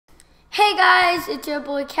Hey guys, it's your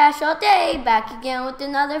boy Cash All Day, back again with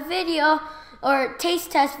another video, or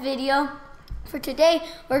taste test video. For today,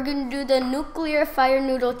 we're going to do the Nuclear Fire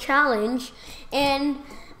Noodle Challenge. And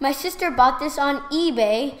my sister bought this on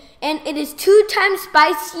eBay, and it is 2 times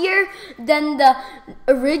spicier than the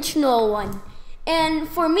original one. And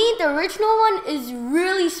for me, the original one is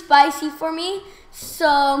really spicy for me,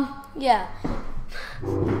 so yeah.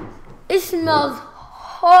 It smells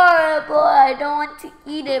horrible. I don't want to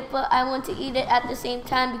eat it, but I want to eat it at the same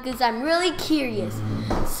time because I'm really curious.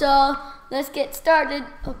 So let's get started.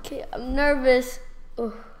 Okay, I'm nervous.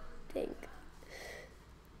 Oh, dang.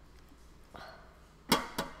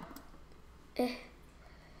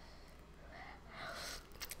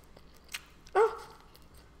 Oh.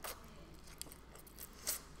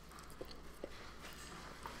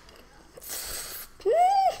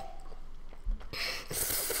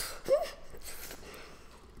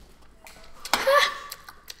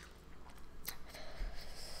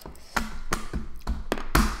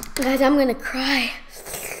 Guys, I'm gonna cry.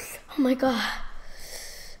 Oh my god.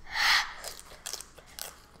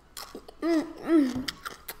 You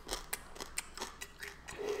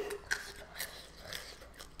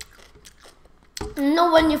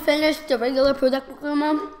know when you finish the regular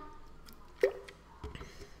Pokamon,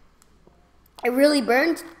 it really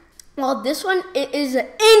burns. Well, this one, it is an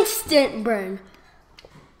instant burn.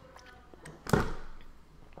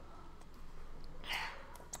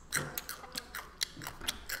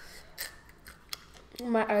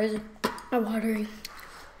 My eyes are watering.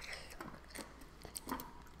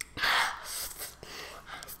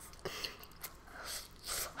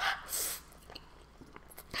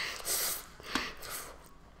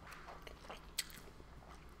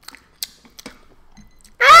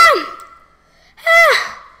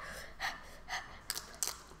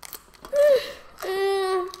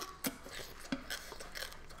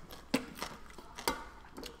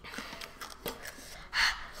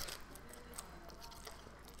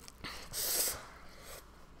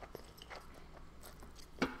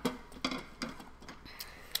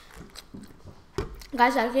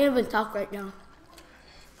 Guys, I can't even talk right now.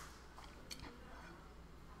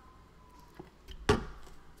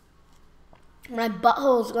 My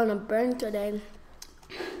butthole is gonna burn today.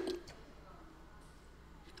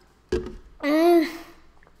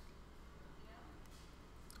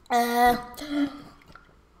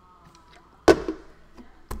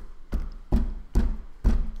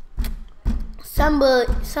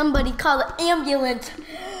 Somebody call the ambulance.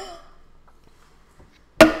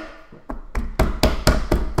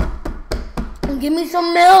 Give me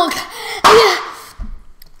some milk.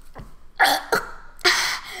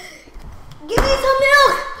 Give me some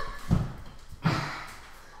milk.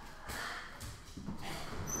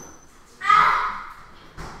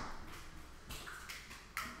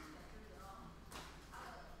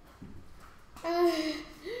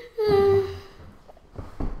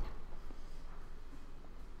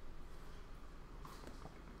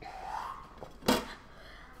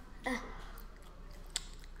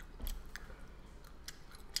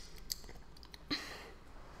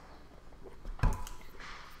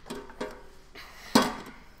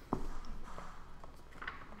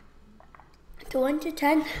 To 1 to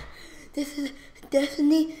 10, this is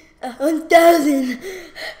definitely 1,000.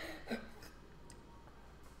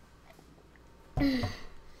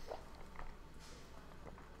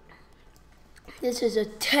 This is a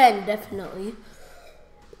 10, definitely.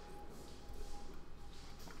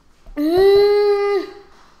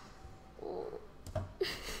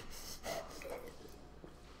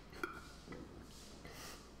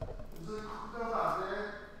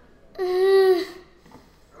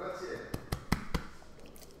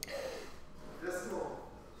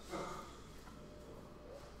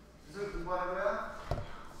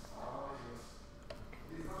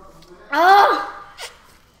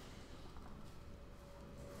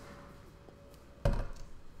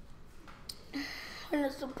 When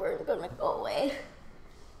is the burn gonna go away?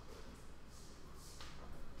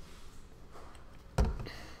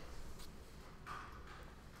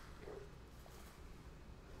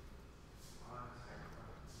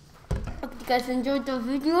 Hope you guys enjoyed the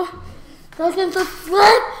video. Like and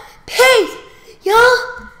subscribe. Peace, y'all.